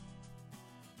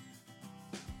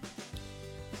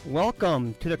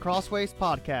Welcome to the Crossways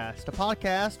Podcast, a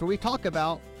podcast where we talk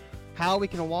about how we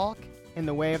can walk in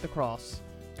the way of the cross.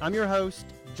 I'm your host,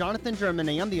 Jonathan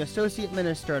Germany. I'm the Associate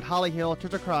Minister at Holly Hill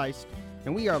Church of Christ,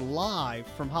 and we are live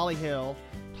from Holly Hill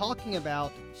talking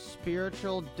about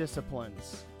spiritual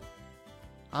disciplines.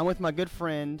 I'm with my good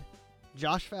friend,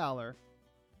 Josh Fowler.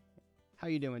 How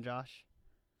you doing, Josh?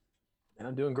 And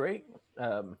I'm doing great.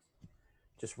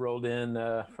 Just rolled in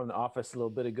from the office a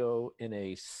little bit ago in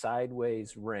a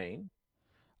sideways rain.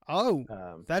 Oh,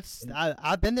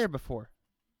 I've been there before.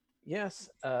 Yes,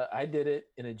 I did it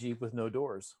in a Jeep with no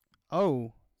doors.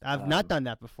 Oh, I've not done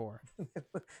that before.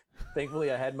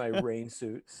 Thankfully, I had my rain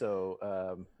suit,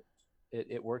 so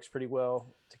it works pretty well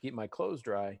to keep my clothes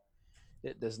dry.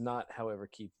 It does not, however,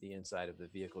 keep the inside of the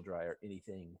vehicle dry or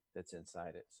anything that's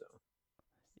inside it. So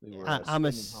we were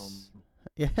home.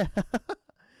 Yeah.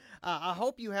 I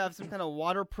hope you have some kind of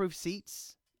waterproof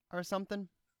seats or something.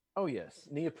 Oh, yes.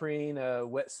 Neoprene,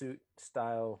 wetsuit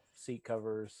style seat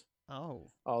covers. Oh.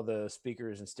 All the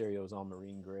speakers and stereos all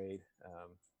marine grade.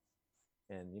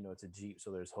 And, you know, it's a Jeep,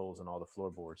 so there's holes in all the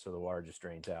floorboards, so the water just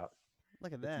drains out.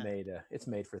 Look at that. It's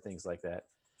made for things like that.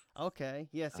 Okay.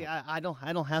 Yeah, see, I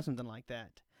don't have something like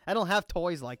that. I don't have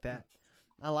toys like that.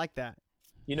 I like that.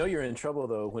 You know you're in trouble,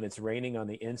 though, when it's raining on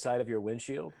the inside of your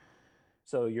windshield.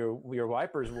 So your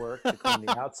wipers work to clean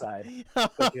the outside,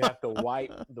 but you have to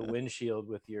wipe the windshield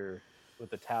with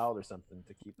a towel or something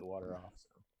to keep the water off. So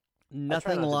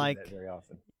nothing like do that very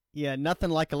often. Yeah,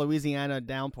 nothing like a Louisiana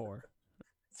downpour.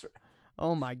 That's right.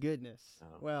 Oh my goodness.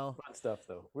 Well, fun stuff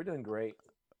though. We're doing great.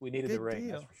 We needed the rain,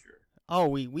 that's for sure. Oh,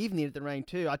 we've needed the rain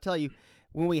too. I tell you,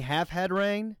 when we have had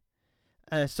rain,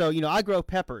 so you know I grow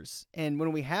peppers, and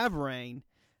when we have rain,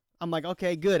 I'm like,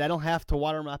 okay, good. I don't have to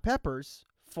water my peppers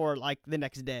for like the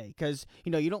next day, because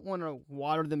you know you don't want to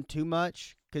water them too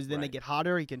much, because then they get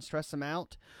hotter. You can stress them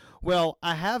out. Well,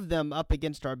 I have them up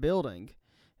against our building,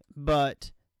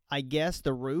 but I guess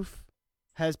the roof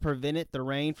has prevented the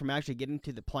rain from actually getting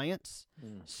to the plants.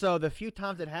 So the few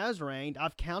times it has rained,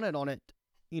 I've counted on it,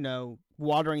 you know,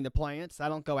 watering the plants. I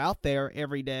don't go out there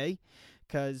every day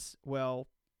because, well,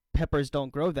 peppers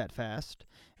don't grow that fast.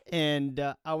 And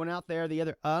I went out there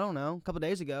a couple of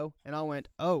days ago, and I went,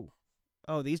 oh,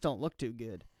 these don't look too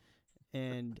good.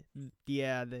 And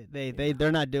yeah,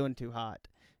 they're not doing too hot.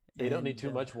 They don't need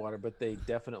too much water, but they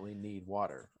definitely need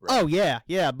water. Right? Oh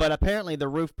yeah. But apparently the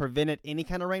roof prevented any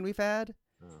kind of rain we've had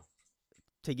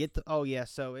to get the. Oh yeah,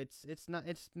 so it's not.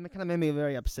 It's kind of made me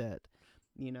very upset,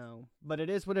 you know. But it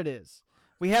is what it is.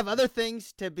 We have other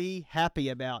things to be happy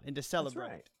about and to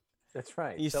celebrate. That's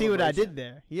right. You see what I did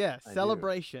there? Yeah,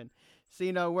 celebration. So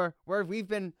you know where we've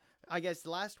been. I guess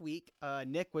last week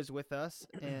Nick was with us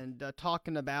and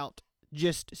talking about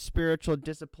just spiritual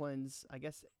disciplines, I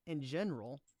guess in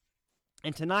general.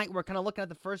 And tonight we're kind of looking at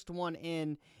the first one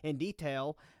in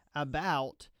detail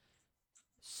about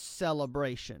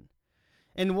celebration.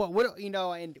 And what you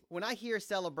know, and when I hear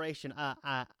celebration,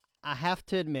 I have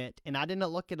to admit, and I didn't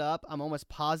look it up, I'm almost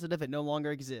positive it no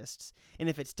longer exists. And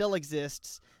if it still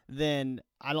exists, then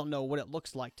I don't know what it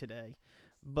looks like today.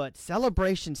 But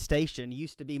Celebration Station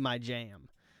used to be my jam.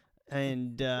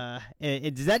 And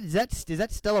is that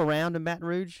still around in Baton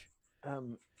Rouge?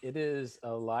 It is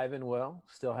alive and well.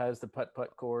 Still has the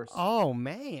putt-putt course. Oh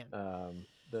man.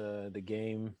 The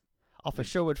game off of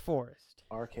Sherwood Forest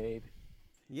arcade.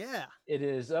 Yeah. It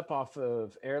is up off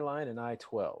of Airline and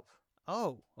I-12.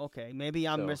 Oh, okay. Maybe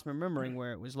I'm misremembering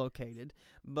where it was located,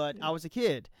 but I was a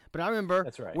kid. But I remember,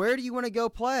 that's right. Where do you want to go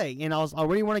play? And I was, where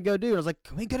do you want to go do? And I was like,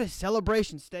 can we go to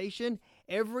Celebration Station?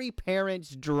 Every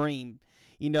parent's dream,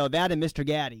 you know, that and Mr.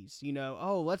 Gaddy's, you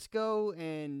know, let's go.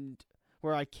 And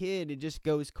where our kid, it just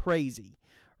goes crazy,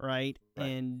 right?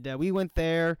 And we went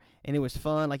there, and it was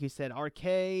fun. Like you said,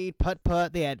 arcade,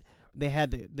 putt-putt. They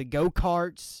had the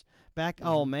go-karts back. Mm-hmm.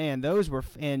 Oh, man, those were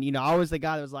and, you know, I was the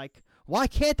guy that was like, why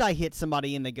can't I hit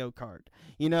somebody in the go-kart?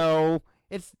 You know,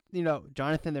 it's, you know,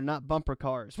 Jonathan, they're not bumper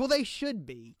cars. Well, they should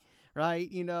be,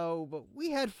 right? You know, but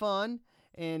we had fun,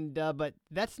 and but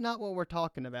that's not what we're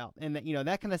talking about. And, that, you know,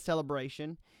 that kind of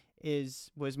celebration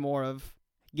was more of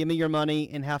give me your money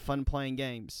and have fun playing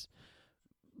games.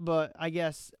 But I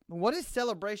guess, what does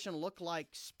celebration look like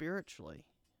spiritually?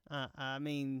 I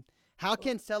mean, how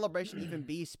can celebration even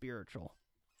be spiritual?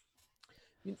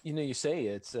 You know, you say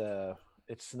it's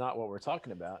not what we're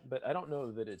talking about, but I don't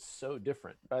know that it's so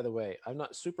different. By the way, I'm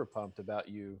not super pumped about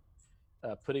you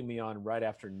putting me on right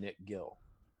after Nick Gill.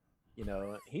 You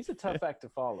know, he's a tough act to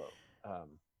follow.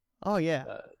 Oh, yeah.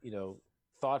 You know,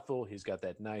 thoughtful. He's got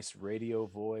that nice radio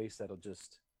voice that'll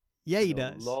just he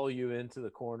does lull you into the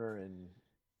corner, and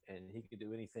he could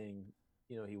do anything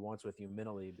he wants with you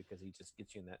mentally, because he just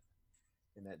gets you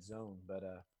in that zone. But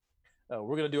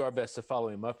we're going to do our best to follow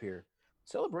him up here.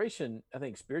 Celebration, I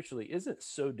think, spiritually isn't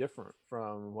so different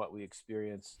from what we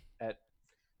experience at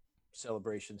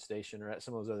Celebration Station or at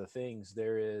some of those other things.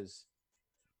 There is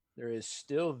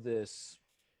still this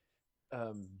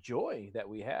joy that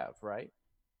we have, right?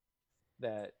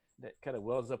 That kind of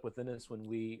wells up within us when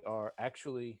we are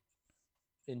actually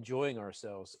enjoying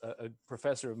ourselves. A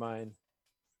professor of mine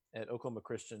at Oklahoma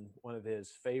Christian, one of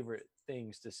his favorite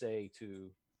things to say to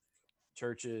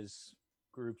churches,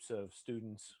 groups of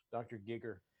students, Dr.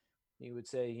 Giger, he would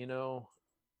say,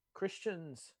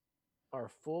 Christians are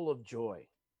full of joy.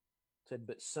 Said,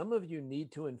 but some of you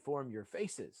need to inform your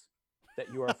faces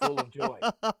that you are full of joy.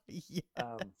 Yes.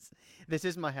 Um, This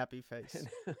is my happy face.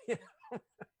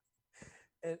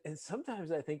 and, and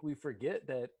sometimes I think we forget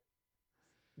that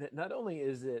not only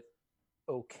is it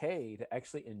okay to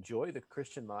actually enjoy the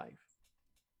Christian life,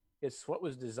 it's what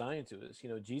was designed to us.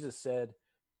 Jesus said,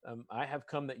 I have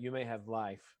come that you may have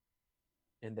life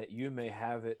and that you may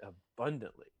have it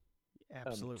abundantly,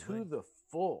 Absolutely. to the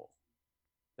full.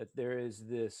 That there is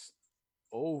this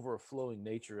overflowing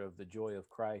nature of the joy of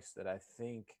Christ that I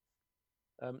think,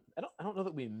 I don't know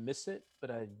that we miss it, but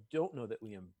I don't know that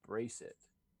we embrace it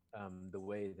the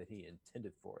way that He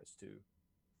intended for us to,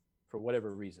 for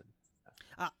whatever reason.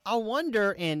 I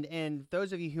wonder, and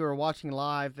those of you who are watching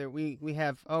live, that we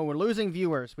have, we're losing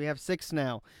viewers. We have 6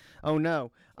 now. Oh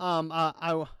no.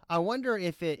 I wonder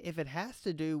if it has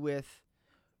to do with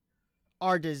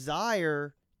our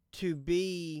desire to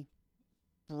be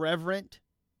reverent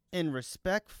and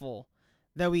respectful,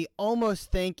 that we almost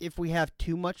think if we have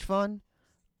too much fun,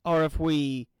 or if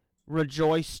we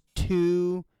rejoice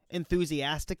too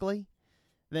enthusiastically,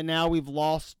 that now we're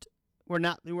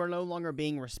no longer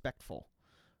being respectful.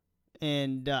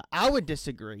 And I would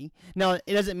disagree. Now,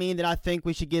 it doesn't mean that I think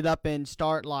we should get up and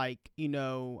start, like, I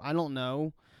don't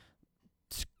know,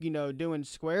 doing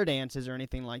square dances or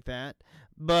anything like that.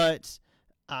 But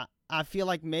I feel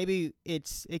like maybe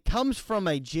it comes from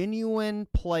a genuine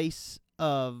place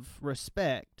of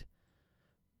respect,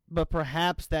 but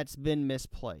perhaps that's been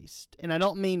misplaced. And I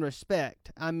don't mean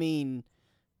respect. I mean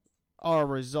our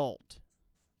result,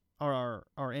 or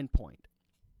our endpoint.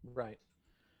 Right.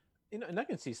 And I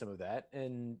can see some of that.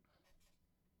 And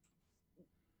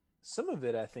some of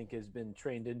it, I think, has been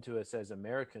trained into us as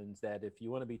Americans, that if you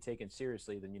want to be taken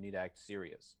seriously, then you need to act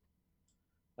serious.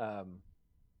 Um,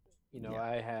 Yeah.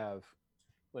 I have,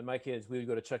 when my kids, we would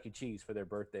go to Chuck E. Cheese for their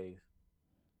birthdays.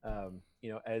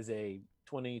 As a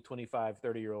 20, 25,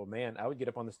 30-year-old man, I would get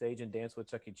up on the stage and dance with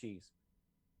Chuck E. Cheese.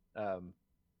 Um,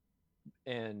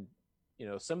 and,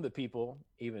 some of the people,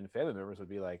 even family members, would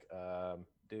be like,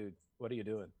 dude, what are you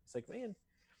doing? It's like, man,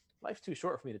 life's too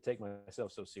short for me to take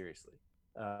myself so seriously.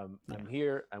 Yeah. I'm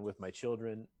here, I'm with my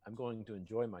children, I'm going to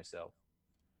enjoy myself.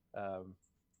 Um,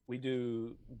 we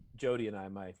do, Jody and I,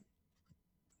 my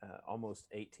almost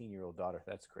 18-year-old daughter,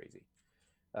 that's crazy.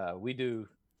 We do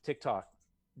TikTok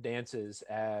dances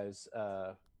as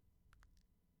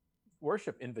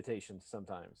worship invitations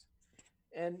sometimes.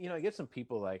 And, I get some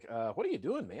people like, what are you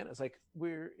doing, man? It's like,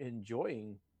 we're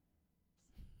enjoying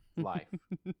life.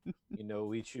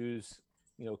 We choose,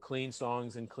 clean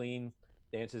songs and clean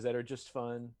dances that are just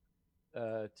fun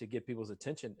to get people's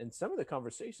attention. And some of the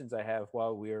conversations I have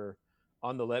while we're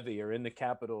on the levee or in the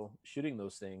Capitol shooting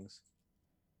those things,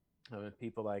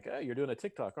 people like, oh, you're doing a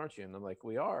TikTok, aren't you? And I'm like,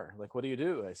 we are. Like, what do you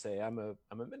do? I say, I'm a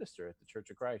minister at the Church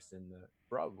of Christ in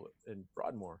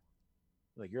Broadmoor.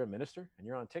 Like, you're a minister and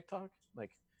you're on TikTok?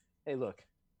 Like, hey, look,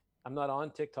 I'm not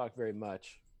on TikTok very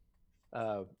much,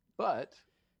 but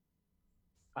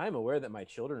I'm aware that my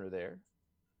children are there.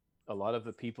 A lot of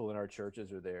the people in our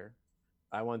churches are there.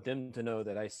 I want them to know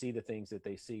that I see the things that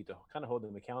they see, to kind of hold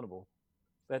them accountable.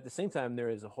 But at the same time, there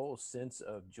is a whole sense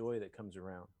of joy that comes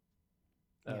around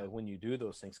when you do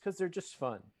those things, because they're just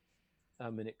fun.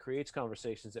 And it creates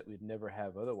conversations that we'd never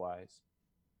have otherwise.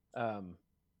 I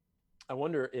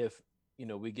wonder if,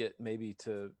 we get maybe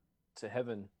to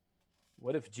heaven.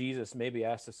 What if Jesus maybe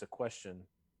asked us a question?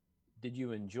 Did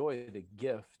you enjoy the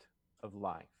gift of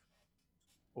life?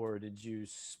 Or did you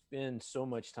spend so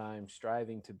much time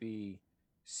striving to be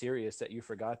serious that you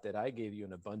forgot that I gave you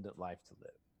an abundant life to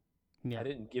live? Yeah. I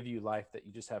didn't give you life that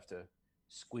you just have to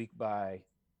squeak by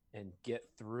and get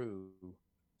through.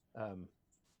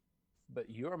 But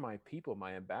you're my people,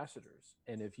 my ambassadors.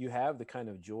 And if you have the kind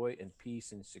of joy and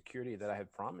peace and security that I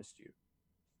have promised you,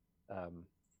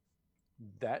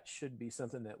 that should be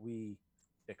something that we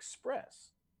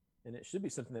express. And it should be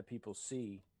something that people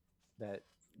see, that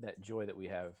joy that we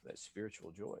have, that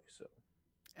spiritual joy. So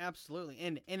Absolutely.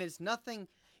 And it's nothing,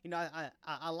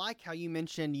 I like how you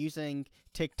mentioned using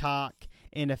TikTok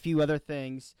and a few other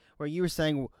things where you were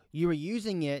saying you were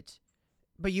using it,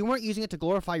 but you weren't using it to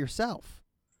glorify yourself.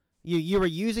 You were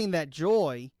using that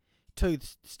joy to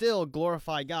still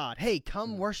glorify God. Hey,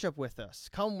 come worship with us.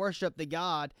 Come worship the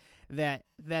God that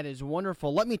is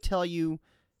wonderful. Let me tell you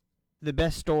the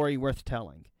best story worth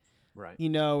telling. Right.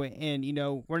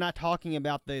 We're not talking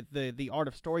about the art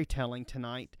of storytelling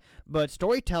tonight, but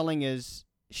storytelling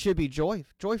should be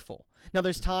joyful. Now,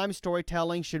 there's times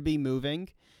storytelling should be moving,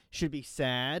 should be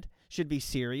sad, should be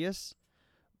serious,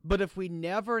 but if we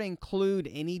never include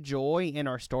any joy in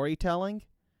our storytelling,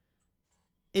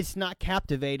 it's not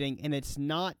captivating and it's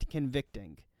not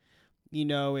convicting.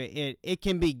 It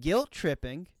can be guilt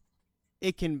tripping,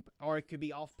 it could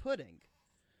be off putting,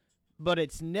 but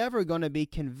it's never going to be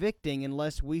convicting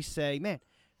unless we say, man,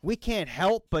 we can't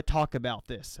help but talk about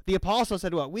this. The apostle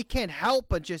said, what? We can't help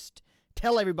but just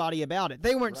tell everybody about it.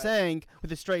 They weren't saying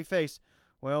with a straight face,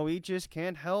 well, we just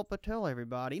can't help but tell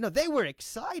everybody. They were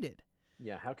excited.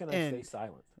 Yeah, how can I stay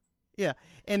silent? Yeah,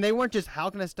 and they weren't just, how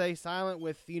can I stay silent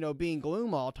with, being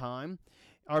gloom all time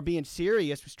or being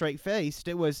serious, straight-faced.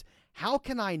 It was, how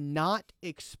can I not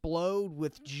explode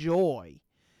with joy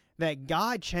that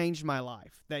God changed my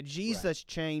life, that Jesus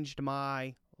changed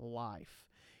my life?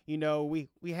 We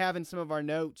have in some of our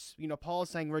notes, Paul's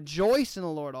saying, rejoice in the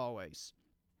Lord always.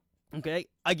 Okay,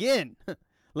 again,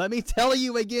 let me tell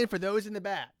you again for those in the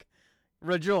back,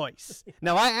 rejoice.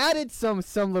 Now, I added some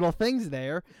little things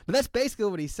there, but that's basically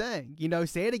what he's saying.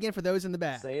 Say it again for those in the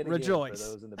back. Say it rejoice. Again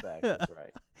for those in the back. That's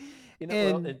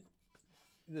right.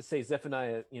 Let's say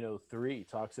Zephaniah, 3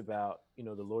 talks about,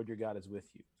 the Lord your God is with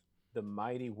you, the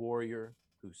mighty warrior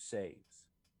who saves.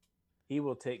 He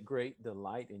will take great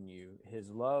delight in you. His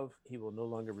love, he will no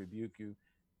longer rebuke you,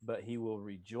 but he will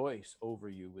rejoice over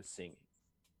you with singing.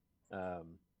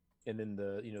 And then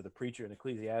the preacher in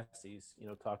Ecclesiastes,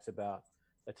 talks about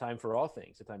a time for all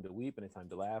things, a time to weep and a time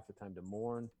to laugh, a time to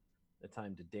mourn, a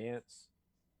time to dance.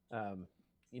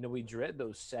 We dread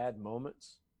those sad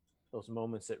moments, those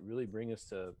moments that really bring us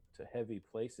to heavy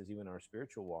places, even our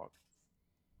spiritual walk.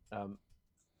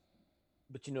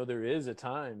 But there is a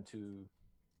time to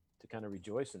kind of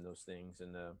rejoice in those things.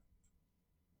 And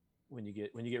when you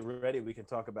get ready, we can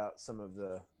talk about some of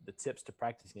the tips to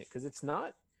practicing it, because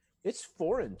it's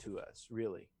foreign to us,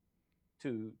 really,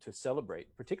 to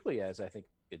celebrate, particularly as I think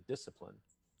a discipline.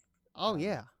 Oh,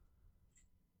 yeah.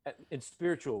 In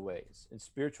spiritual ways, in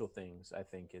spiritual things, I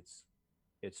think it's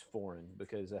foreign,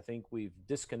 because I think we've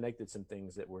disconnected some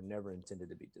things that were never intended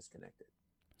to be disconnected.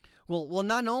 Well,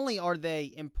 not only are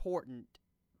they important,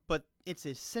 but it's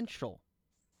essential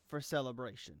for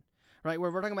celebration, right?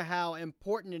 Where we're talking about how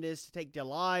important it is to take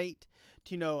delight,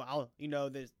 to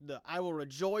I will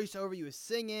rejoice over you with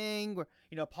singing. Where,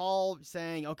 Paul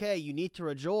saying, okay, you need to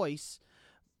rejoice,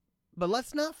 but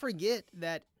let's not forget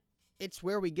that it's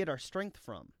where we get our strength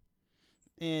from.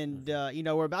 And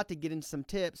we're about to get into some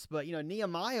tips, but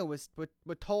Nehemiah was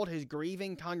told his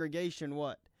grieving congregation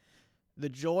what? The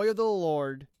joy of the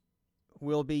Lord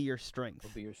will be your strength.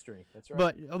 Will be your strength. That's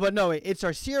right. But no, it's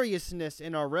our seriousness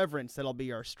and our reverence that'll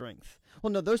be our strength.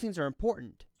 Well, no, those things are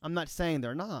important. I'm not saying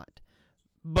they're not.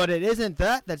 But it isn't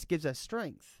that gives us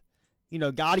strength.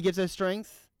 God gives us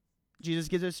strength. Jesus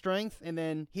gives us strength. And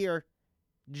then here,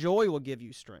 joy will give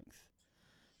you strength.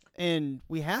 And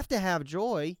we have to have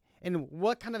joy. And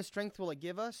what kind of strength will it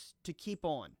give us? To keep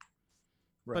on.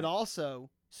 Right. But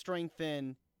also strength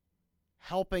in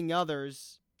helping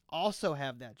others also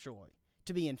have that joy.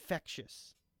 To be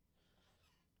infectious.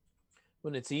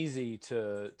 When it's easy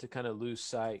to kind of lose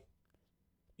sight,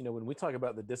 when we talk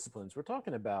about the disciplines, we're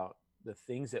talking about the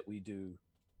things that we do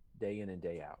day in and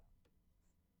day out.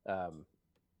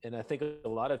 And I think a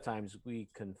lot of times we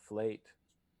conflate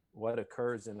what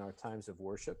occurs in our times of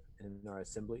worship and in our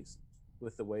assemblies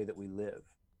with the way that we live.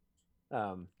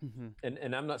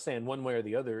 And I'm not saying one way or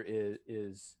the other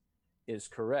is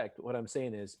correct. What I'm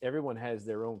saying is everyone has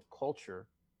their own culture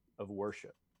of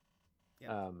worship,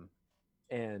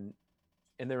 and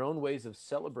their own ways of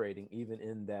celebrating, even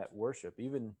in that worship,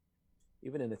 even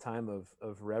in a time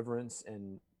of reverence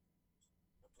and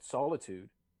solitude.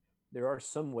 There are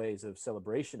some ways of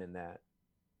celebration in that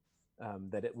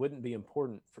that it wouldn't be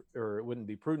important or it wouldn't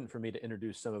be prudent for me to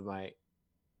introduce some of my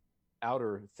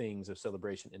outer things of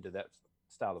celebration into that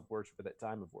style of worship at that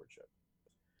time of worship.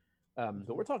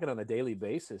 But we're talking on a daily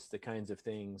basis, the kinds of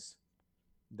things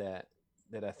that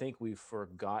I think we've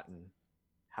forgotten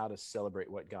how to celebrate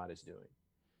what God is doing.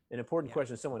 An important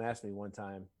question someone asked me one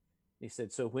time, he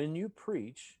said, so when you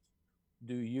preach,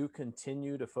 do you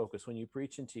continue to focus when you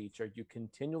preach and teach? Are you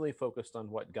continually focused on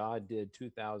what God did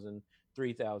 2,000,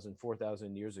 3,000,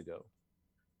 4,000 years ago?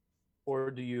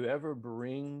 Or do you ever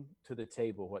bring to the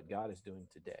table what God is doing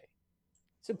today?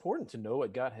 It's important to know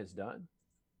what God has done,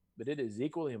 but it is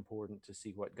equally important to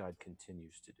see what God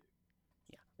continues to do.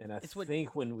 Yeah. And I It's what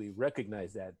think when we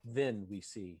recognize that, then we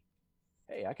see,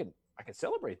 hey, I can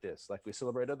celebrate this like we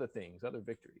celebrate other things, other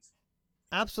victories.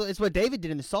 absolutely it's what David did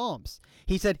in the Psalms.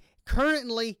 He said,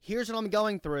 "Currently, here's what I'm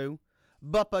going through,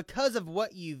 but because of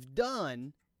what you've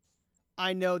done,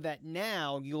 I know that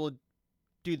now you'll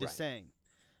do the Right. same.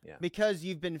 Yeah. Because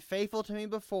you've been faithful to me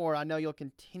before, I know you'll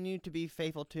continue to be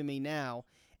faithful to me now."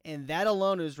 And that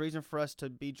alone is reason for us to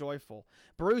be joyful.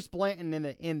 Bruce Blanton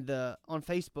in the on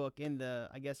Facebook in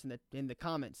the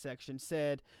comment section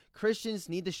said Christians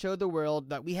need to show the world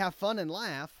that we have fun and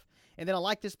laugh. And then I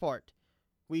like this part.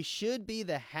 We should be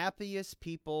the happiest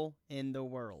people in the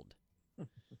world.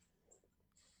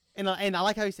 And I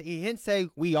like how he didn't say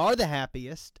we are the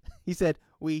happiest. He said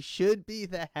we should be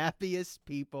the happiest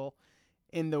people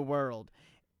in the world.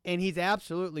 And he's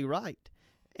absolutely right.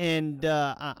 And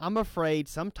I'm afraid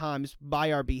sometimes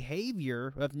by our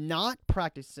behavior of not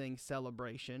practicing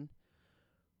celebration,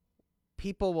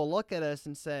 people will look at us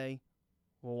and say,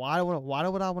 well, why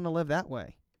would I want to live that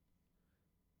way?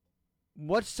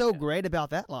 What's so Yeah. great about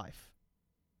that life?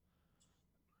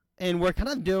 And we're kind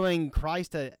of doing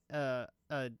Christ a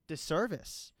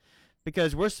disservice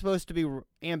because we're supposed to be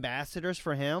ambassadors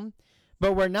for him,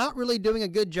 but we're not really doing a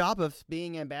good job of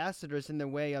being ambassadors in the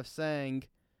way of saying,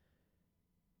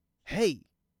 hey,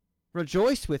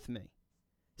 rejoice with me. Right.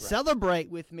 Celebrate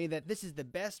with me that this is the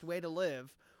best way to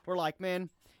live. We're like, man,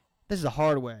 this is a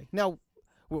hard way. Now,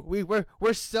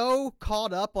 we're so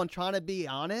caught up on trying to be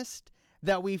honest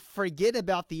that we forget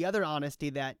about the other honesty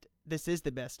that this is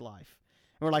the best life.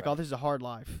 And we're like, Right. oh, this is a hard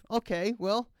life. Okay,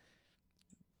 well,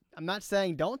 I'm not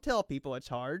saying don't tell people it's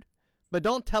hard, but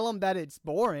don't tell them that it's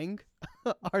boring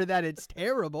or that it's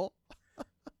terrible.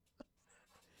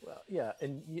 Well, yeah.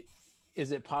 And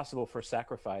is it possible for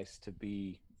sacrifice to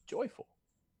be joyful?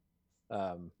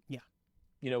 Yeah.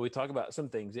 We talk about some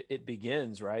things. It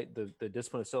begins, right? The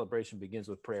discipline of celebration begins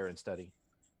with prayer and study.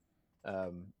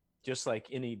 Um, just like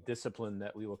any discipline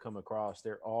that we will come across,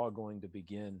 they're all going to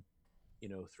begin,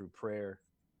 through prayer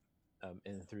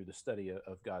and through the study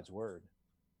of God's word.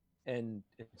 And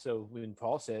so when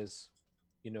Paul says,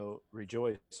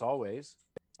 rejoice always,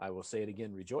 I will say it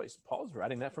again, rejoice. Paul's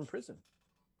writing that from prison.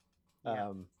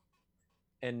 Yeah.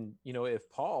 And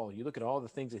if Paul, you look at all the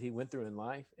things that he went through in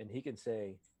life, and he can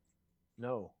say,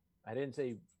 no, I didn't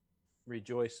say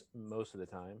rejoice most of the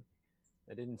time.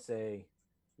 I didn't say,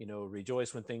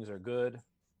 rejoice when things are good,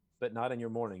 but not in your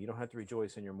mourning. You don't have to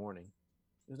rejoice in your mourning.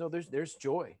 There's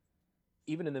joy,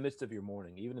 even in the midst of your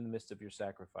mourning, even in the midst of your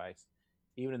sacrifice,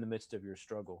 even in the midst of your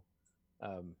struggle.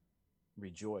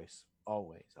 Rejoice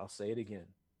always. I'll say it again,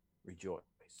 rejoice.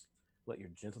 Let your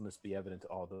gentleness be evident to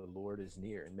all. The Lord is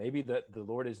near. And maybe the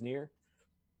Lord is near,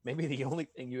 maybe the only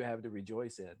thing you have to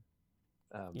rejoice in.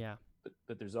 Yeah.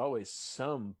 But there's always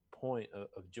some point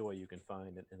of joy you can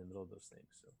find in the middle of those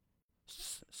things.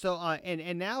 So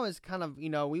and now is kind of,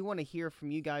 we want to hear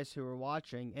from you guys who are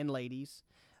watching and ladies.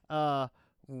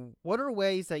 What are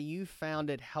ways that you found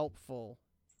it helpful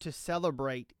to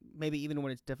celebrate, maybe even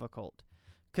when it's difficult?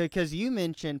 Because you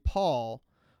mentioned Paul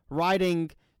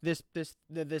writing the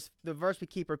verse we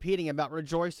keep repeating about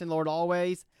rejoice in the Lord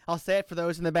always. I'll say it for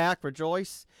those in the back,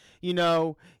 rejoice.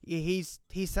 He's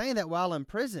saying that while in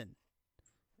prison.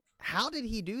 How did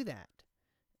he do that?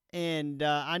 And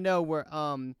I know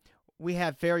we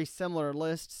have very similar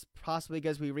lists, possibly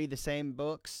because we read the same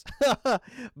books,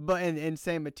 but and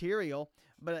same material.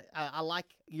 But I like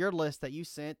your list that you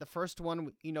sent. The first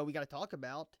one, we got to talk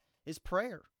about is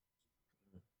prayer.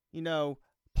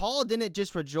 Paul didn't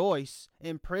just rejoice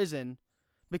in prison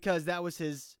because that was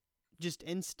his just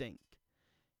instinct.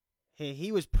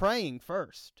 He was praying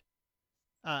first.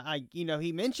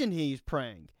 He mentioned he's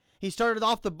praying. He started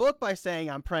off the book by saying,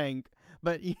 I'm praying.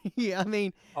 But, I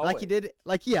mean, Always. like he did,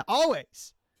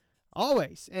 always.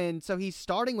 Always. And so he's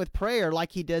starting with prayer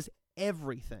like he does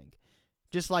everything.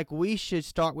 Just like we should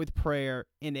start with prayer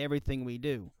in everything we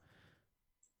do.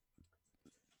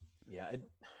 Yeah.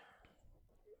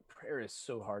 Prayer is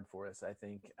so hard for us, I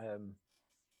think.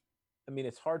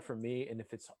 It's hard for me. And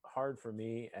if it's hard for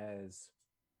me as,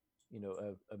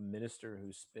 a minister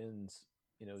who spends,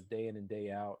 day in and day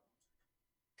out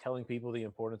telling people the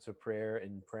importance of prayer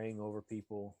and praying over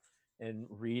people and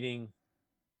reading,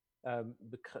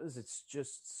 because it's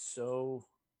just so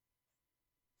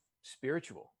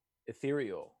spiritual,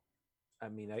 ethereal.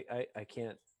 I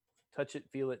can't touch it,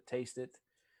 feel it, taste it,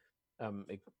 um,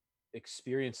 e-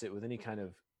 experience it with any kind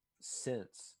of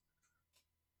sense,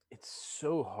 it's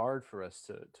so hard for us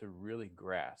to really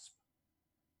grasp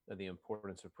the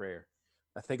importance of prayer.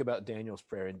 I think about Daniel's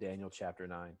prayer in Daniel chapter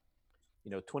 9.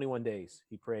 21 days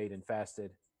he prayed and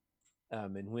fasted.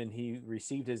 And when he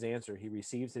received his answer, he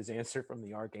receives his answer from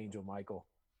the archangel Michael.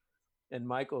 And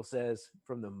Michael says,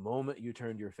 from the moment you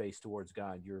turned your face towards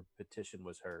God, your petition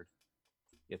was heard.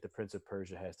 Yet the prince of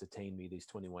Persia has detained me these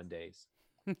 21 days.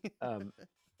 Um,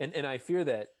 and I fear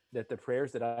that the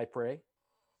prayers that I pray,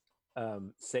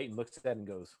 Satan looks at that and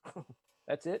goes,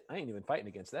 that's it? I ain't even fighting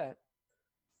against that.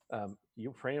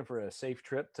 You're praying for a safe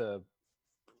trip to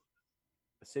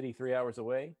a city 3 hours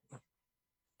away?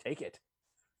 Take it.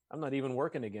 I'm not even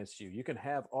working against you. You can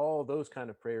have all those kind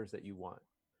of prayers that you want.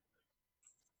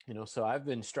 So I've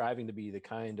been striving to be the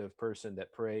kind of person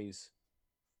that prays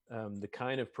the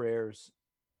kind of prayers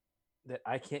that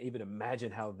I can't even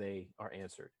imagine how they are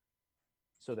answered.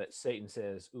 So that Satan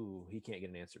says, ooh, he can't get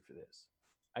an answer for this.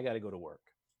 I got to go to work.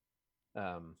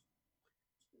 But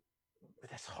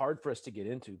that's hard for us to get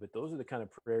into. But those are the kind of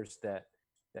prayers that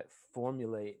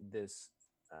formulate this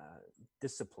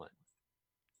discipline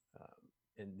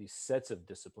and these sets of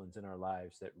disciplines in our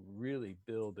lives that really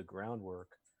build the groundwork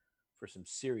for some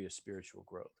serious spiritual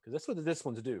growth. Because that's what the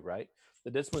disciplines do, right?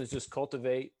 The disciplines just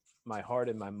cultivate my heart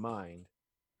and my mind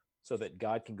so that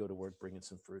God can go to work bringing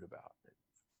some fruit about it.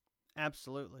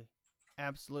 Absolutely.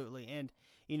 Absolutely. And,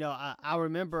 I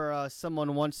remember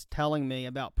someone once telling me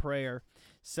about prayer,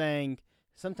 saying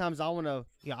sometimes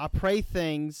I pray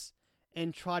things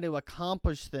and try to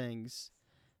accomplish things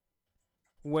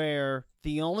where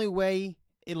the only way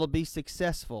it'll be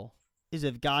successful is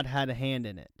if God had a hand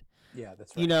in it. Yeah,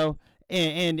 that's right.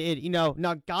 And it, now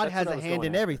God That's has what I a was hand going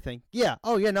in after. everything. Yeah.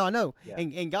 Oh, yeah, no, I know. Yeah.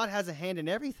 And God has a hand in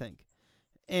everything.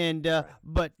 And, Right.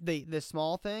 but the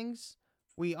small things,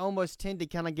 we almost tend to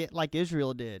kind of get like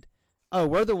Israel did. Oh,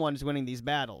 we're the ones winning these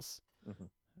battles. Mm-hmm.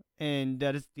 And,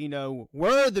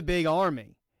 we're the big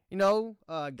army.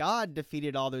 God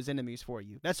defeated all those enemies for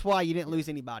you. That's why you didn't lose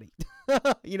anybody.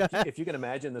 If you can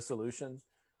imagine the solution,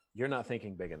 you're not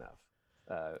thinking big enough.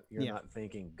 You're Yeah. not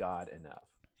thinking God enough.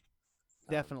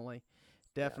 Definitely.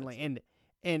 Yeah,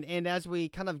 And as we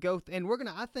kind of go, and we're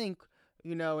gonna, I think,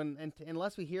 and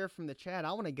unless we hear from the chat,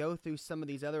 I want to go through some of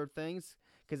these other things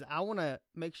because I want to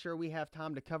make sure we have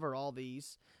time to cover all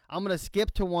these. I'm gonna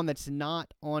skip to one that's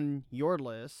not on your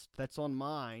list, that's on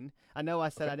mine. I know I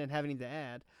said Okay. I didn't have anything to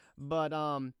add, but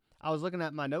I was looking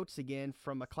at my notes again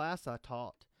from a class I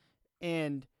taught,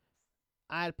 and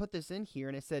I had put this in here,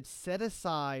 and it said set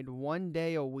aside one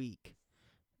day a week,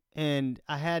 and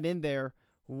I had in there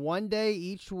one day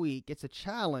each week. It's a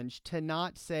challenge to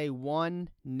not say one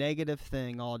negative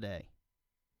thing all day.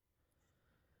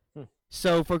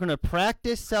 So if we're going to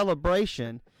practice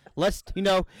celebration, let's,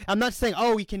 I'm not saying,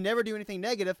 oh, you can never do anything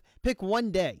negative. Pick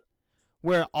one day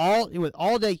where all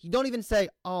day, you don't even say,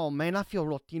 oh, man, I feel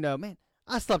real, man,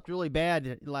 I slept really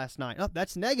bad last night. Oh,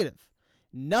 that's negative.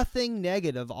 Nothing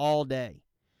negative all day.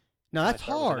 Now, that's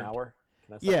hard. With an hour?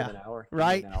 Can I start Yeah, with an hour?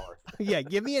 right? Give me an hour. Yeah,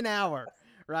 give me an hour,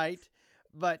 right?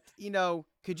 But,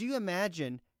 could you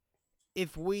imagine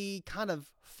if we kind of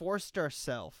forced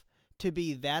ourselves to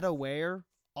be that aware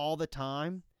all the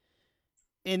time?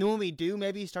 And when we do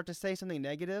maybe start to say something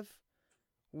negative,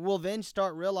 we'll then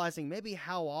start realizing maybe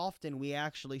how often we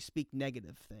actually speak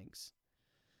negative things.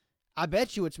 I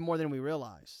bet you it's more than we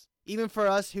realize. Even for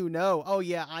us who know, oh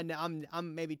yeah,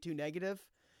 I'm maybe too negative,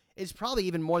 it's probably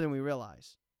even more than we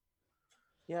realize.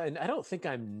 Yeah, and I don't think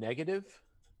I'm negative,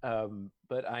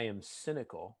 but I am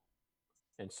cynical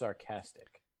and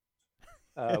sarcastic,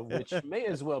 which may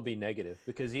as well be negative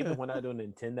because even when I don't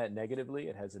intend that negatively,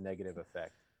 it has a negative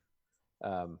effect.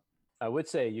 I would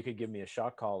say you could give me a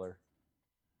shock collar.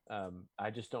 I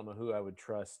just don't know who I would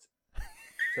trust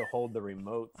to hold the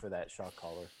remote for that shock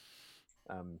collar.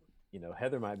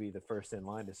 Heather might be the first in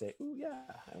line to say, "Ooh, yeah,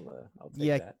 I'll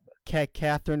take that." But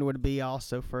Catherine would be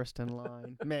also first in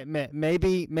line.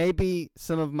 maybe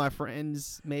some of my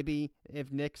friends, maybe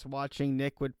if Nick's watching,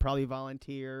 Nick would probably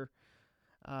volunteer.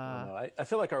 I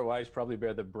feel like our wives probably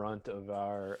bear the brunt of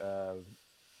our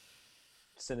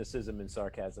cynicism and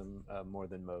sarcasm more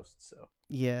than most. So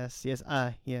yes.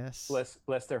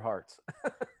 Bless their hearts.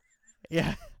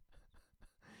 Yeah.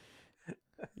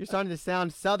 You're starting to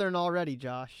sound Southern already,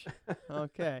 Josh.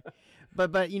 Okay.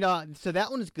 But so that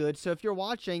one's good. So if you're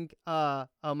watching,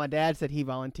 my dad said he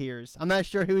volunteers. I'm not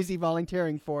sure who is he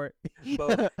volunteering for.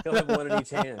 Both. He'll have one in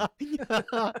each hand.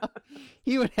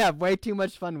 He would have way too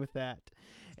much fun with that.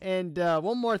 And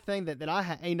one more thing that I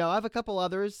have, I have a couple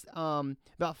others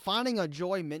about finding a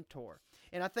joy mentor.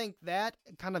 And I think that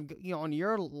kind of, on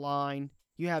your line,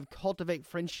 you have cultivate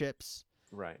friendships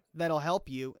Right. that'll help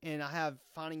you. And I have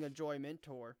finding a joy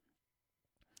mentor.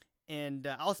 And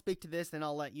I'll speak to this, and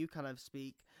I'll let you kind of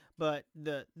speak. But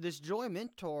this joy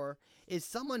mentor is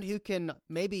someone who can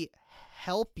maybe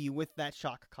help you with that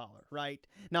shock collar, right?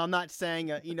 Now, I'm not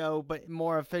saying, but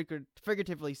more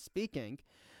figuratively speaking,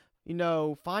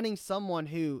 finding someone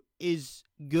who is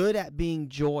good at being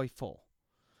joyful,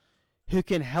 who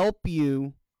can help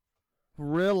you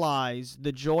realize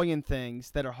the joy in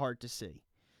things that are hard to see,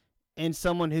 and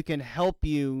someone who can help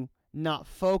you not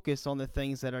focus on the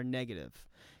things that are negative.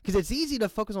 Because it's easy to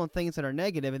focus on things that are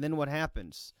negative, and then what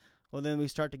happens? Well, then we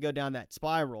start to go down that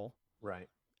spiral. Right.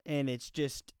 And it's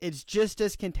just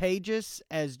as contagious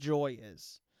as joy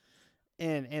is.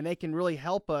 And they can really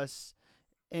help us.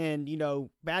 And,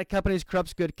 bad company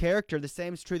corrupts good character. The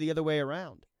same is true the other way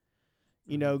around.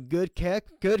 Good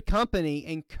company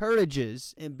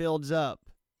encourages and builds up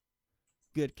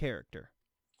good character.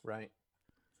 Right.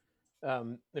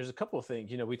 There's a couple of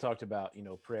things, we talked about,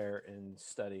 prayer and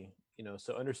study,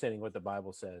 so understanding what the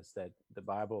Bible says, that the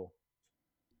Bible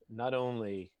not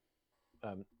only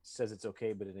says it's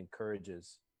okay, but it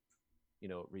encourages,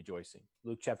 rejoicing.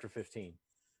 Luke chapter 15.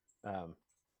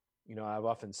 I've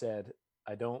often said,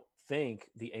 I don't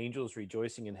think the angels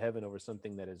rejoicing in heaven over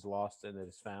something that is lost and that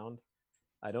is found.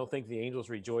 I don't think the angels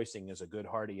rejoicing is a good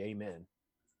hearty amen.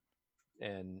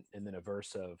 And then a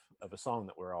verse of a song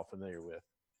that we're all familiar with.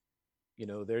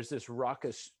 There's this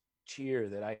raucous cheer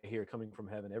that I hear coming from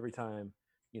heaven every time,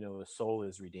 a soul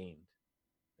is redeemed.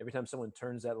 Every time someone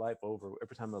turns that life over,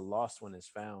 every time a lost one is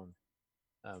found,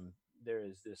 there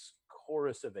is this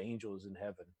chorus of angels in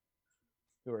heaven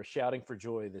who are shouting for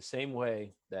joy the same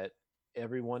way that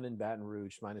everyone in Baton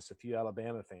Rouge, minus a few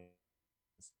Alabama fans,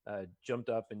 jumped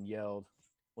up and yelled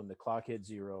when the clock hit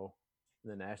 0 in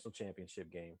the national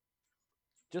championship game.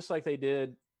 Just like they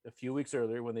did a few weeks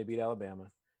earlier when they beat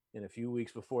Alabama, and a few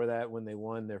weeks before that when they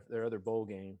won their other bowl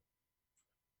game.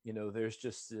 There's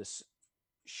just this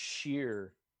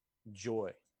sheer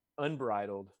joy,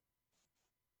 unbridled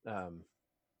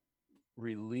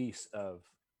release of,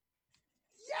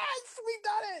 yes, we've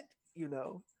done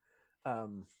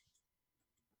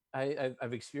it.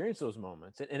 I've experienced those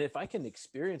moments, and if I can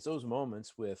experience those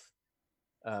moments with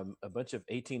a bunch of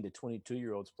 18 to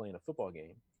 22-year-olds playing a football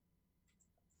game,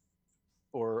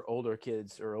 or older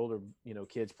kids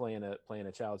playing a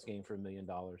child's game for $1 million,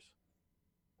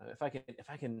 if I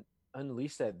can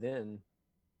unleash that, then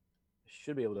I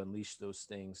should be able to unleash those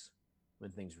things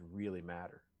when things really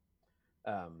matter.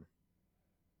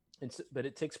 But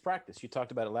it takes practice. You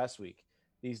talked about it last week.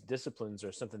 These disciplines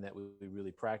are something that we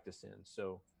really practice in.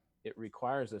 So it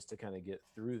requires us to kind of get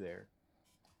through there.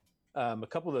 A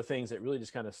couple of the things that really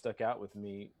just kind of stuck out with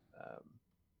me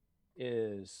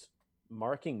is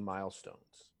marking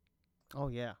milestones. Oh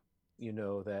yeah.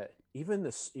 That even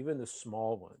the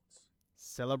small ones.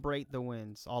 Celebrate the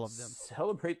wins, all of them.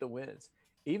 Celebrate the wins.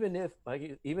 Even if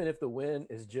the win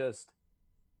is just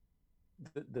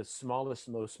the smallest,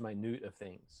 most minute of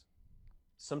things.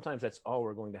 Sometimes that's all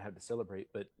we're going to have to celebrate,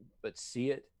 but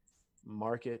see it,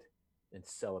 mark it, and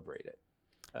celebrate it.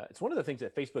 It's one of the things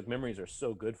that Facebook memories are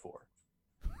so good for.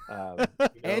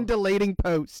 And deleting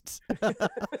posts.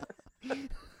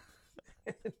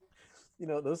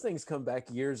 Those things come back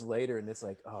years later, and it's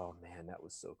like, oh man, that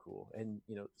was so cool. And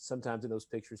sometimes in those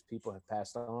pictures, people have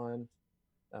passed on.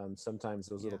 Sometimes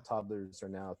those little toddlers are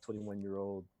now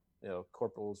 21-year-old,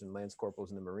 corporals and lance corporals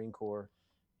in the Marine Corps.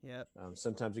 Yep.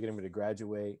 Sometimes you're getting ready to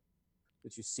graduate,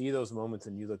 but you see those moments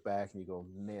and you look back and you go,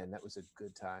 man, that was a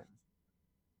good time.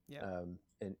 Yeah.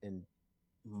 And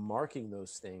marking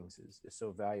those things is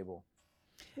so valuable.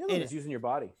 The other one is using your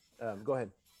body. Go ahead.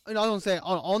 And I was going to say,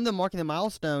 on the marking the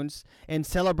milestones and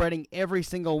celebrating every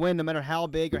single win, no matter how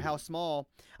big or how small,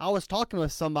 I was talking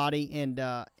with somebody, and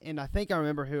I think I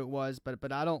remember who it was,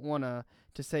 but I don't want to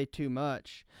say too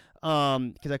much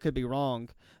because I could be wrong.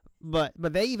 But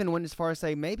they even went as far as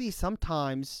say maybe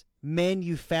sometimes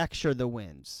manufacture the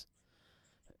wins.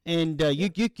 And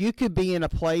you could be in a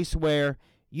place where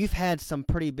you've had some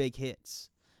pretty big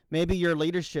hits. Maybe your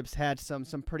leadership's had some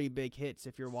pretty big hits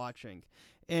if you're watching.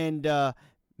 And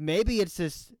maybe it's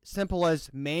as simple as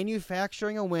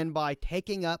manufacturing a win by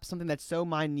taking up something that's so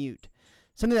minute,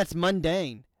 something that's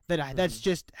mundane, that's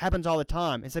just happens all the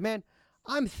time. And say, man,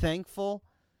 I'm thankful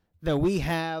that we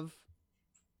have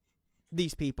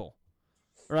these people,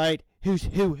 right,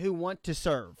 who want to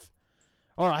serve.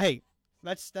 All right, hey,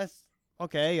 that's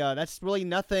okay. That's really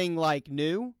nothing like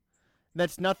new.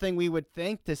 That's nothing we would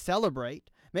think to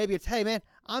celebrate. Maybe it's, hey, man,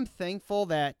 I'm thankful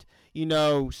that,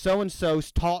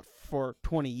 so-and-so's taught for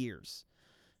 20 years.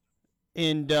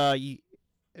 And they've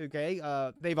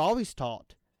always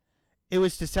taught it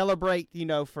was to celebrate,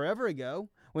 forever ago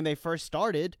when they first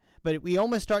started, but we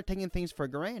almost start taking things for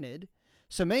granted.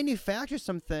 So manufacture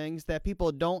some things that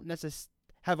people don't necessarily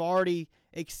have already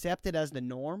accepted as the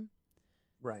norm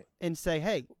Right. and say,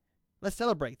 hey, let's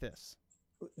celebrate this.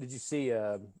 Did you see?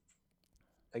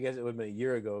 I guess it would have been a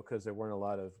year ago because there weren't a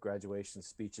lot of graduation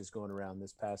speeches going around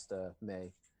this past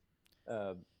May.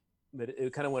 Uh, but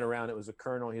it kind of went around. It was a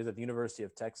colonel. He was at the University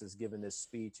of Texas giving this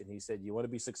speech, and he said, "You want to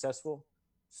be successful?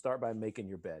 Start by making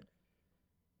your bed.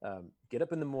 Get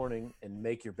up in the morning and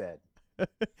make your bed.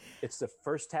 It's the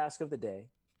first task of the day.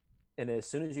 And as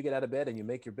soon as you get out of bed and you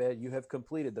make your bed, you have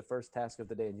completed the first task of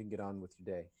the day and you can get on with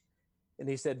your day." And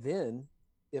he said, then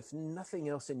if nothing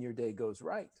else in your day goes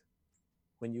right,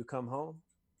 when you come home,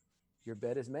 your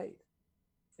bed is made.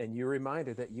 And you're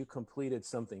reminded that you completed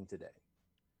something today.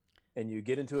 And you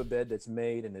get into a bed that's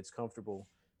made and it's comfortable.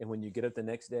 And when you get up the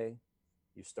next day,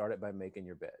 you start it by making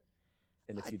your bed.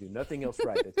 And if you do nothing else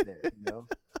right, it's there.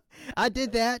 I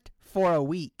did that for a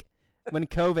week when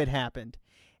COVID happened.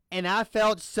 And I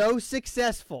felt so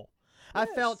successful.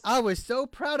 Yes. I was so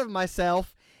proud of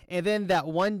myself. And then that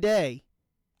one day,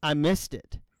 I missed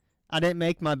it. I didn't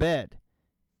make my bed.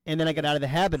 And then I got out of the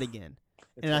habit again.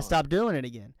 I stopped doing it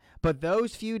again. But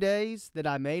those few days that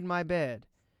I made my bed,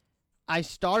 I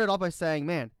started off by saying,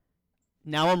 man,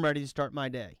 now I'm ready to start my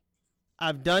day.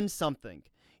 I've done something.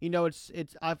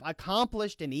 I've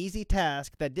accomplished an easy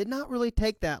task that did not really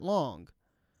take that long.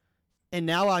 And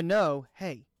now I know,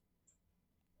 hey,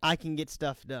 I can get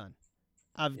stuff done.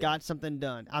 I've got something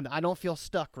done. I don't feel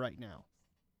stuck right now.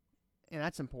 And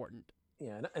that's important.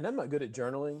 Yeah, and I'm not good at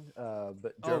journaling,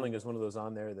 but journaling is one of those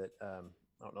on there that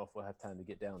I don't know if we'll have time to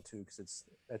get down to because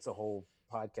that's a whole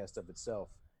podcast of itself.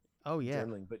 Oh yeah,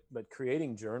 journaling, but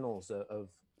creating journals of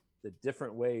the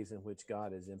different ways in which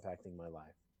God is impacting my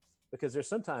life. Because there's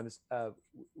sometimes,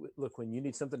 look, when you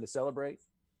need something to celebrate,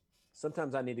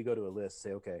 sometimes I need to go to a list,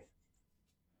 say, okay,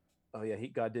 oh yeah,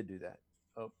 God did do that.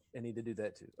 Oh, I need to do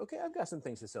that too. Okay, I've got some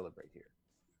things to celebrate here.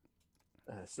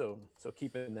 So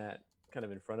keeping that kind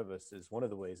of in front of us is one of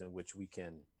the ways in which we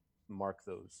can mark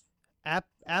those.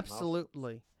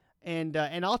 Absolutely. And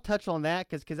I'll touch on that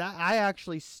because I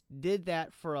actually did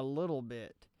that for a little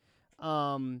bit,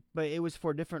 but it was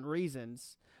for different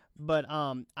reasons. But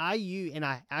and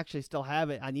I actually still have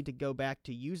it. I need to go back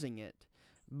to using it.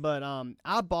 But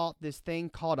I bought this thing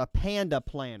called a Panda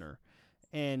planner,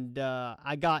 and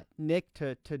I got Nick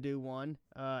to do one.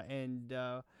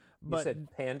 But you said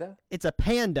Panda? It's a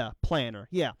Panda planner.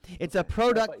 Yeah, it's a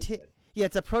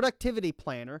it's a productivity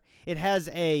planner. It has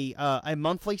a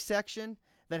monthly section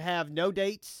that have no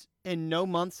dates and no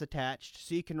months attached,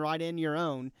 so you can write in your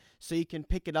own, so you can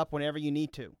pick it up whenever you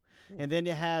need to. And then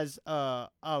it has a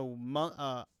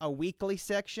weekly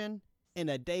section and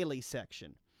a daily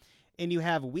section. And you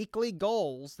have weekly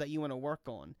goals that you want to work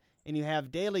on, and you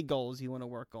have daily goals you want to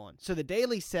work on. So the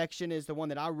daily section is the one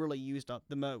that I really used up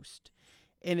the most.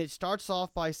 And it starts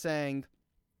off by saying,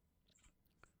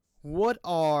 what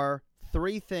are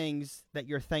 3 things that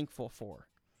you're thankful for?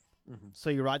 Mm-hmm.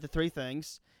 So you write the 3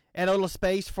 things. Add a little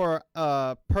space for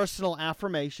personal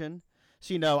affirmation.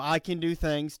 So, I can do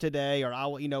things today, or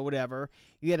I'll, whatever.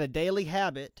 You had a daily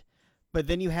habit, but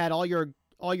then you had all your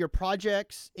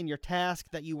projects and your task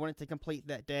that you wanted to complete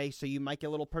that day. So you make a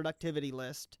little productivity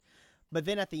list. But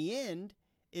then at the end,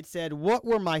 it said, what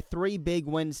were my 3 big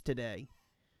wins today?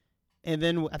 And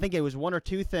then I think it was 1 or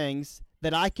 2 things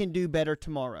that I can do better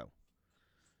tomorrow.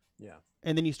 Yeah.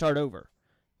 And then you start over.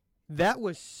 That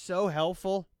was so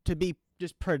helpful to be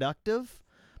just productive,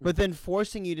 but then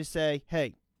forcing you to say,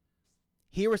 hey,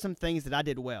 here were some things that I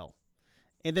did well.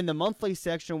 And then the monthly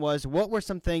section was, what were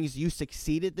some things you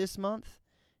succeeded this month?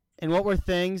 And what were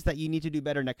things that you need to do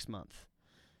better next month?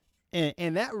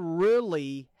 And that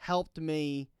really helped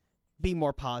me be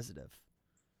more positive.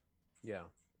 Yeah.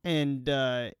 And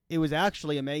it was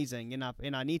actually amazing,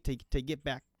 and I need to get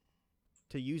back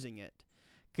to using it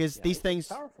because these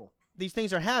things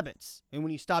are habits, and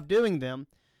when you stop doing them,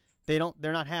 they're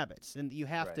not habits, and you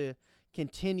have to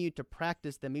continue to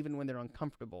practice them even when they're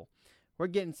uncomfortable. We're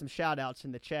getting some shout outs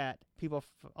in the chat. People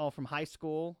all from high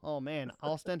school. Oh man,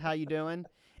 Alston, how you doing?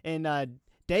 And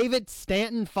David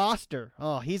Stanton Foster.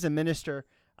 Oh, he's a minister.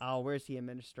 Oh, where's he a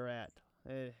minister at?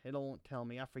 It won't tell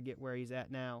me. I forget where he's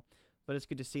at now. But it's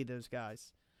good to see those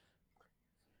guys.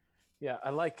 Yeah, I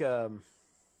like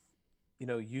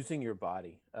using your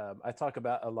body. I talk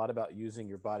a lot about using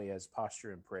your body as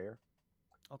posture in prayer.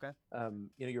 Okay.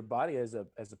 Your body as a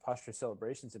posture of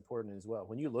celebration is important as well.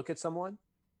 When you look at someone,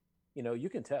 you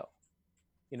can tell.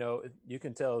 You know, you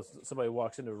can tell somebody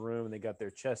walks into a room and they got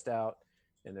their chest out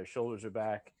and their shoulders are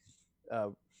back. Uh,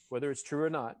 whether it's true or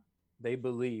not, they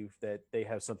believe that they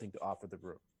have something to offer the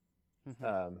room.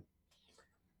 Mm-hmm.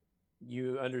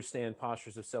 You understand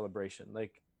postures of celebration,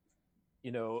 like,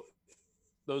 you know,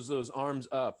 those arms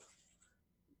up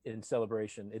in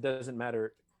celebration. It doesn't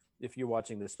matter if you're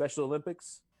watching the Special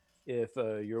Olympics, if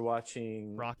you're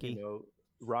watching Rocky.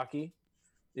 Rocky,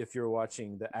 if you're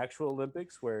watching the actual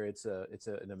Olympics, where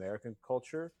an American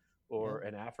culture or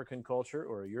an African culture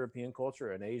or a European culture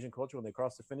or an Asian culture, when they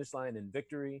cross the finish line in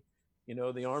victory,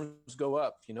 the arms go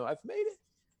up. I've made it.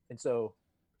 And so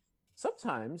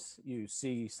sometimes you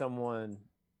see someone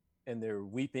and they're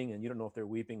weeping, and you don't know if they're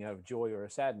weeping out of joy or a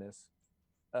sadness,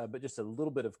 but just a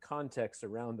little bit of context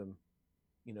around them,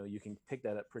 you can pick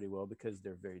that up pretty well because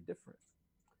they're very different.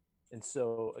 And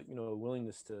so, a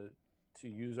willingness to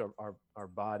use our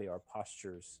body, our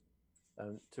postures,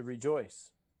 to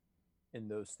rejoice in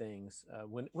those things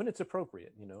when it's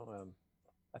appropriate.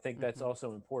 I think that's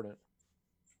also important.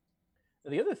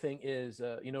 The other thing is,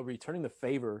 returning the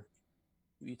favor.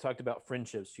 You talked about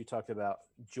friendships. You talked about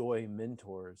joy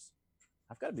mentors.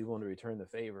 I've got to be willing to return the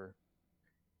favor.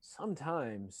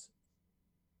 Sometimes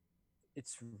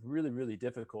it's really, really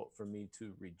difficult for me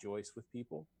to rejoice with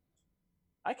people.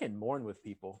 I can mourn with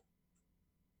people.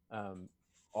 I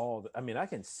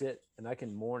can sit and I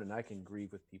can mourn and I can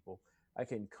grieve with people. I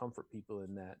can comfort people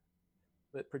in that.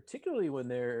 But particularly when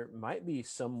there might be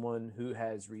someone who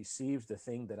has received the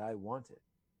thing that I wanted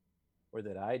or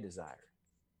that I desired,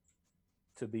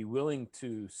 to be willing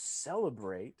to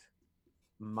celebrate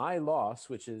my loss,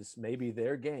 which is maybe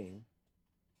their gain,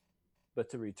 but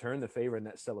to return the favor in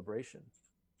that celebration.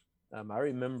 I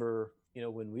remember,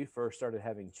 when we first started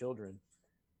having children,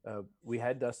 we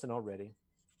had Dustin already.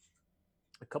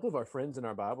 A couple of our friends in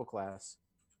our Bible class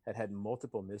had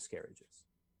multiple miscarriages.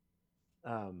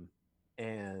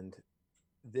 And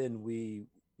then we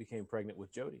became pregnant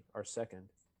with Jody, our second.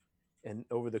 And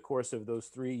over the course of those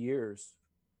 3 years,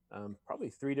 probably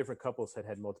 3 different couples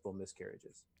had multiple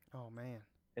miscarriages. Oh, man.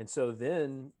 And so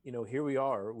then, here we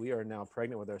are now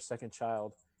pregnant with our second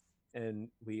child, and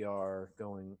we are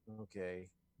going, okay,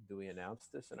 do we announce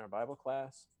this in our Bible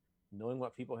class, knowing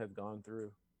what people have gone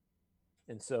through?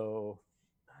 And so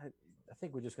I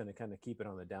think we're just going to kind of keep it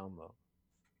on the down low.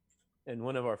 And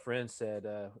one of our friends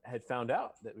had found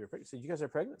out that we were pregnant. Said, "You guys are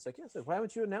pregnant?" It's like, "Yes." Yeah. "Why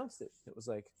haven't you announced it?" It was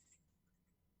like,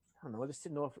 I don't know. I just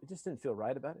didn't know if it just didn't feel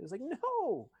right about it. It was like,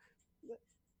 "No,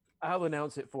 I'll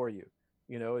announce it for you."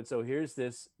 And so here's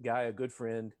this guy, a good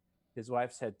friend. His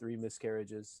wife's had 3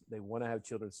 miscarriages. They want to have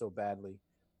children so badly.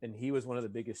 And he was one of the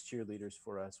biggest cheerleaders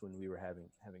for us when we were having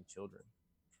children.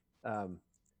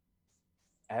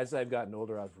 As I've gotten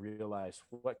older, I've realized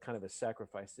what kind of a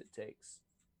sacrifice it takes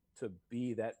to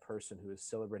be that person who is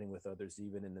celebrating with others,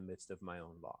 even in the midst of my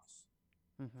own loss.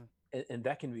 Mm-hmm. And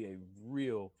that can be a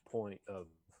real point of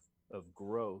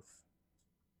growth.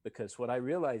 Because what I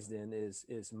realized then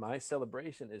is my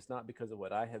celebration is not because of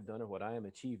what I have done or what I am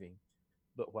achieving,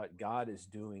 but what God is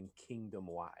doing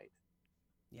kingdom-wide.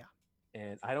 Yeah.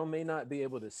 And I may not be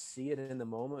able to see it in the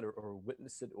moment or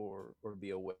witness it or be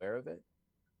aware of it,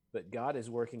 but God is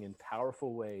working in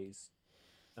powerful ways,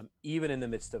 even in the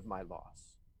midst of my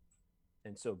loss.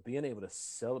 And so being able to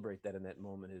celebrate that in that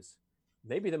moment is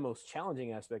maybe the most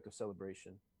challenging aspect of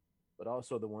celebration, but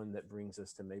also the one that brings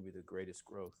us to maybe the greatest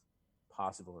growth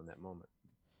possible in that moment.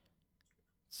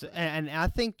 So, and I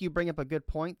think you bring up a good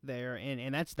point there,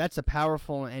 and that's a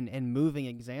powerful and moving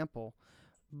example.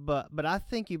 But I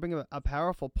think you bring up a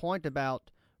powerful point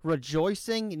about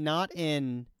rejoicing not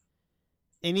in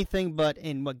anything but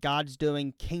in what God's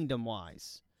doing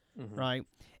kingdom-wise, mm-hmm. right?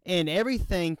 And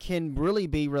everything can really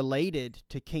be related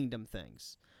to kingdom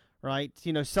things, right?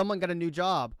 Someone got a new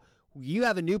job. You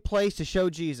have a new place to show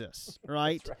Jesus,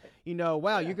 right? That's right.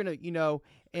 Wow, yeah. You're going to,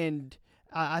 and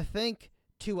I think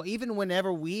too, even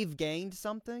whenever we've gained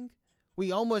something,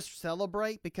 we almost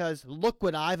celebrate because look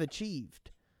what I've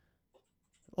achieved.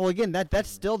 Well, again, that's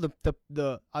still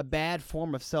a bad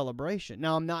form of celebration.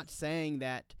 Now, I'm not saying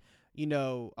that,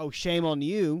 oh, shame on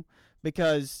you,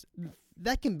 because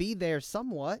that can be there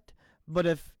somewhat. But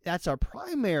if that's our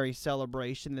primary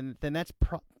celebration, then that's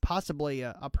possibly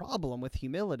a problem with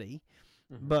humility.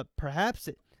 Mm-hmm. But perhaps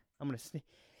I'm going to sneeze.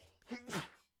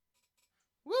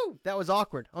 Woo! That was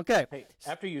awkward. Okay. Hey,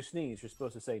 after you sneeze, you're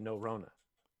supposed to say no Rona.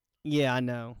 Yeah, I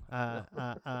know.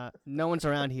 No one's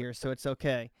around here, so it's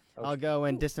okay. I'll go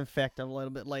and disinfect them a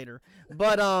little bit later.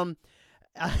 But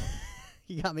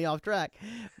you got me off track.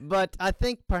 But I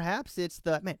think perhaps it's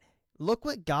look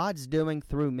what God's doing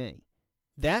through me.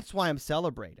 That's why I'm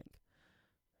celebrating.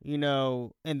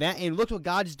 and look what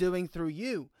God's doing through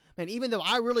you. And even though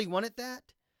I really wanted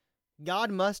that,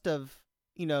 God must have,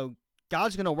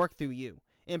 God's going to work through you.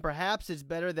 And perhaps it's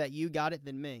better that you got it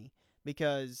than me,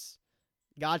 because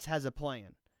God has a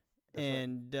plan. That's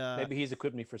and right. Maybe he's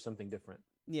equipped me for something different.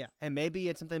 Yeah, and maybe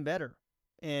it's something better.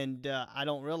 And I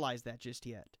don't realize that just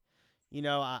yet.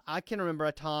 I can remember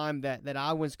a time that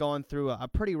I was going through a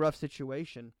pretty rough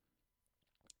situation,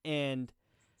 and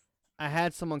I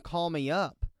had someone call me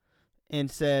up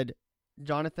and said,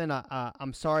 Jonathan,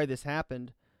 I'm sorry this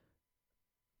happened.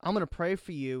 I'm going to pray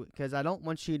for you because I don't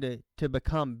want you to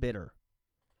become bitter,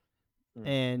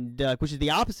 and which is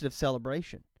the opposite of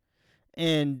celebration.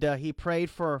 And he prayed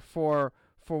for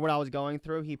what I was going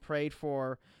through. He prayed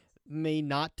for me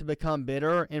not to become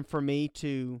bitter and for me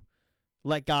to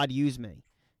let God use me.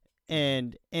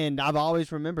 And I've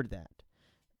always remembered that.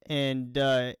 And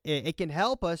it can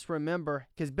help us remember,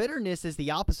 because bitterness is the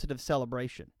opposite of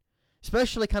celebration,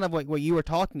 especially kind of what you were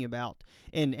talking about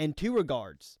in two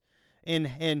regards,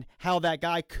 and how that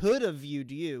guy could have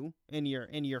viewed you and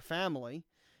your family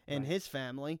and his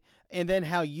family, and then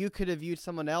how you could have viewed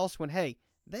someone else when, hey,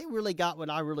 they really got what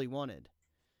I really wanted.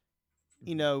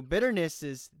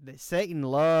 Bitterness Satan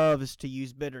loves to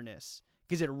use bitterness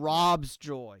because it robs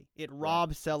joy, it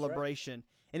robs celebration,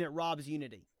 and it robs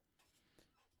unity.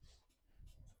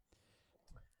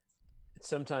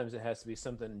 Sometimes it has to be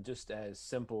something just as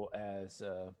simple as,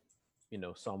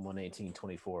 Psalm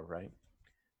 118:24, right?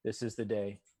 This is the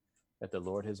day that the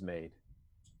Lord has made.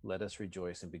 Let us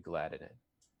rejoice and be glad in it.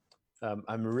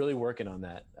 I'm really working on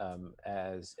that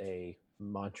as a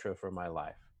mantra for my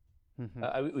life.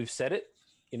 Mm-hmm. We've said it,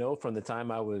 from the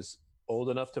time I was old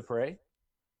enough to pray.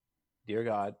 Dear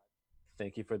God,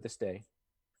 thank you for this day.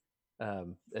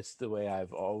 That's the way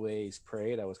I've always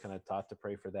prayed. I was kind of taught to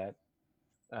pray for that.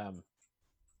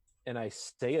 And I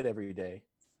say it every day,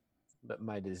 but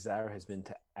my desire has been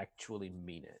to actually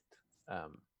mean it.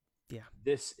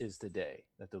 This is the day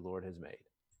that the Lord has made.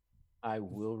 I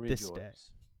will rejoice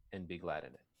and be glad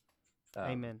in it.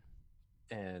 Amen.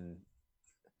 And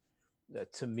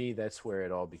to me, that's where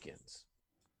it all begins.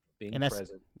 Being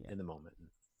present in the moment.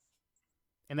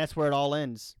 And that's where it all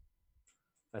ends.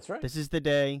 That's right. This is the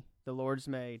day the Lord's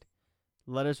made.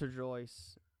 Let us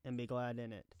rejoice and be glad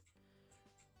in it.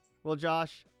 Well,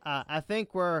 Josh, I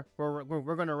think we're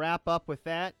going to wrap up with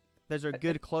that. Those are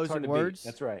good closing words.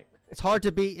 That's right. It's hard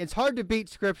to beat. It's hard to beat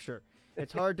Scripture.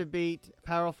 It's hard to beat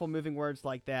powerful, moving words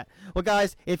like that. Well,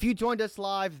 guys, if you joined us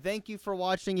live, thank you for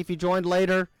watching. If you joined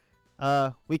later,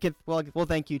 we'll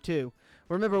thank you too.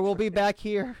 Remember, we'll be back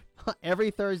here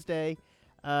every Thursday,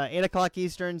 8 o'clock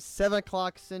Eastern, 7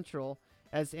 o'clock Central.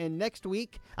 And next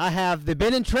week, I have the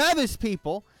Ben and Travis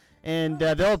people, and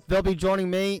they'll be joining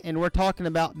me, and we're talking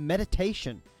about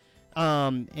meditation,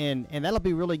 and that'll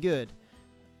be really good.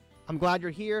 I'm glad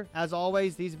you're here. As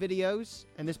always, these videos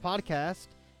and this podcast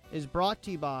is brought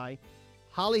to you by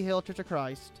Holly Hill Church of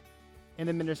Christ and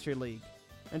the Ministry League.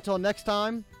 Until next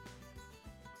time,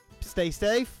 stay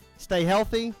safe, stay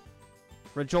healthy,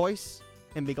 rejoice,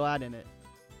 and be glad in it.